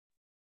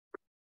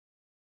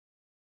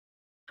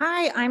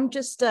Hi, I'm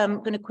just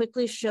going to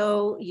quickly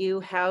show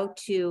you how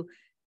to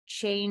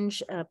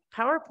change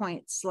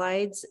PowerPoint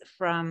slides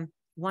from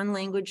one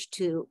language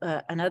to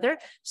another.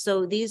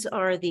 So these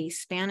are the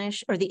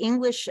Spanish or the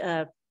English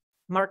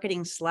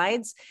marketing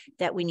slides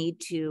that we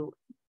need to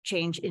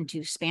change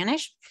into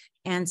Spanish.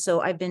 And so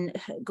I've been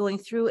going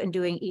through and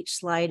doing each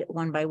slide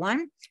one by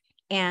one.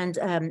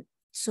 And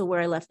so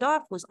where I left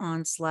off was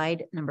on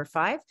slide number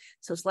 5.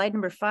 So slide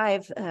number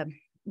 5,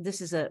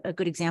 this is a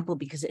good example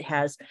because it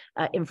has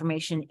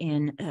information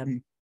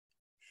in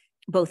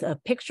both a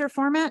picture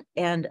format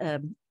and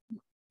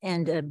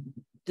the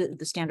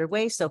standard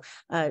way. So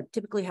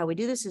typically how we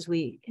do this is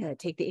we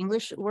take the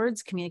English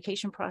words,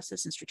 communication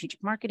process and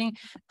strategic marketing,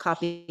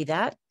 copy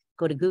that,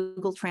 go to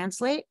Google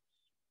Translate,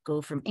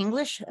 go from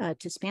English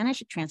to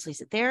Spanish, it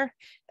translates it there.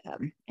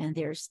 And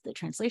there's the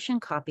translation,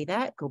 copy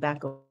that, go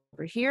back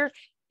over here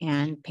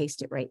and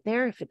paste it right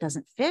there. If it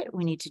doesn't fit,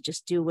 we need to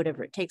just do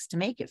whatever it takes to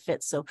make it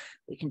fit. So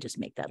we can just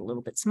make that a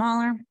little bit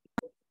smaller.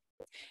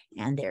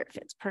 And there it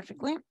fits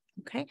perfectly.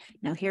 Okay,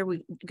 now here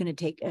we're going to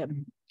take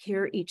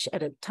here each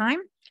at a time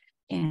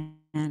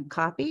and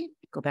copy,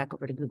 go back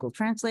over to Google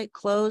Translate,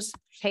 close,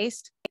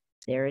 paste.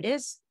 There it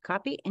is,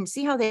 copy. And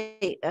see how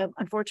they,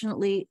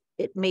 unfortunately,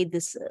 it made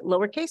this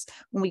lowercase.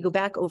 When we go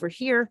back over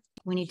here,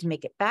 we need to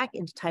make it back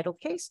into title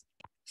case.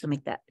 So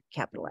make that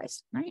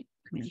capitalized, right?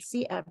 Command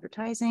C,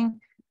 advertising,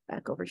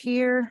 back over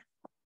here,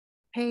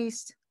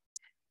 paste,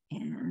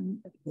 and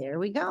there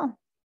we go.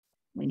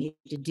 We need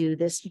to do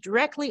this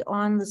directly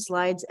on the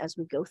slides as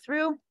we go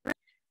through.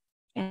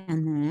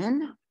 And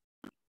then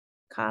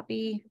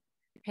copy,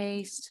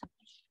 paste,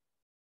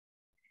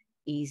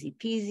 easy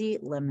peasy,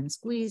 lemon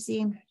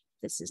squeezy.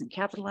 This isn't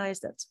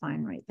capitalized, that's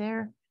fine right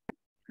there.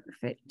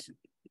 Perfect.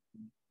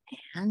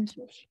 And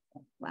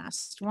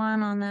last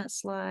one on that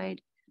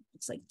slide.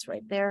 Looks like it's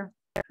right there.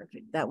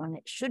 Perfect. That one,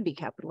 it should be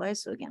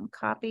capitalized. So again,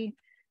 copy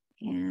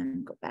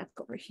and go back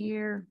over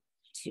here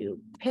to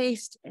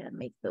paste and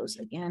make those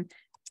again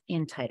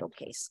in title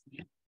case.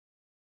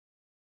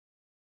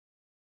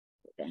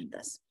 And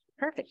this.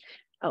 Perfect.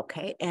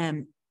 Okay.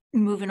 And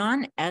moving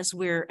on as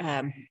we're,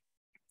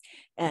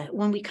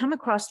 when we come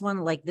across one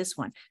like this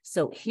one.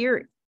 So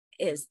here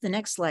is the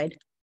next slide.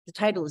 The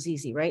title is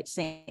easy, right?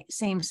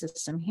 Same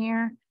system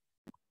here.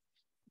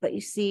 But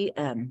you see,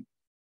 copy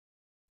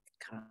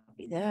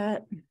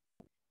that,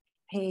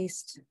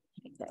 paste,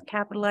 make that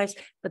capitalized.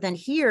 But then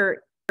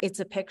here, it's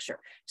a picture.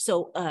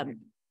 So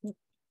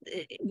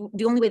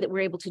the only way that we're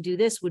able to do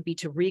this would be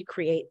to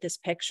recreate this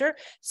picture.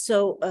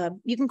 So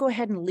you can go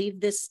ahead and leave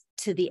this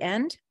to the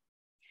end.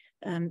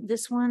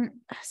 This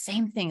one,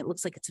 same thing. It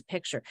looks like it's a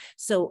picture.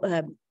 So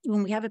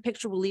when we have a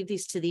picture, we'll leave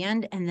these to the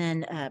end. And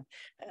then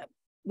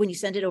when you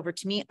send it over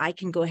to me, I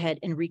can go ahead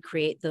and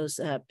recreate those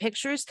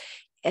pictures.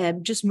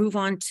 Just move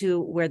on to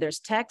where there's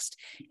text.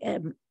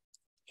 And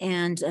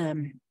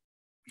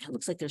it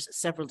looks like there's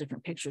several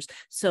different pictures.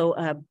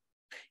 So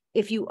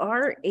if you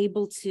are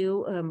able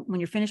to, when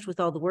you're finished with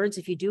all the words,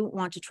 if you do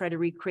want to try to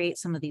recreate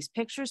some of these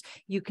pictures,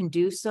 you can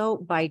do so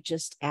by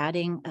just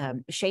adding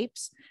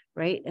shapes,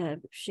 right?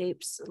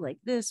 Shapes like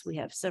this. We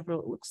have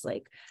several, it looks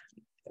like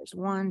there's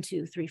 1,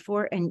 2, 3,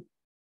 4. And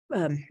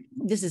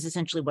this is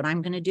essentially what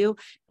I'm going to do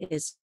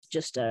is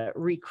just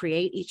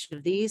recreate each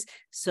of these.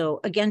 So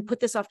again,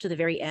 put this off to the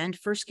very end.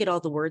 First, get all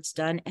the words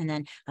done and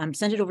then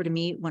send it over to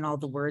me when all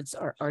the words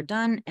are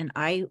done. And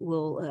I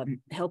will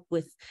help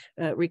with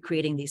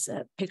recreating these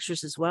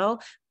pictures as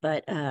well.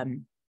 But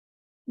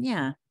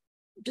yeah,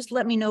 just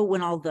let me know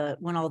when all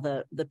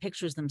the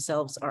pictures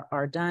themselves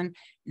are done.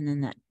 And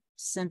then that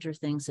center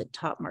thing said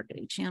top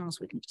marketing channels.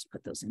 We can just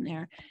put those in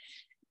there.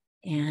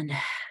 And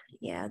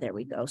yeah, there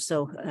we go.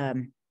 So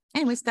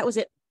anyways, that was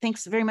it.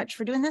 Thanks very much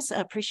for doing this. I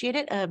appreciate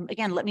it.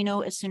 Again, let me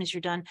know as soon as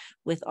you're done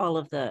with all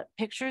of the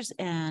pictures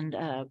and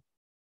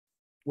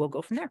we'll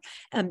go from there.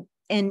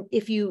 And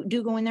if you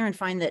do go in there and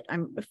find that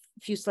I'm a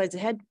few slides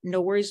ahead, no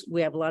worries.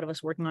 We have a lot of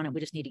us working on it. We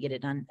just need to get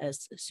it done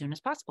as soon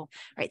as possible.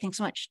 All right. Thanks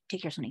so much.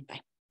 Take care, Sonny.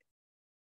 Bye.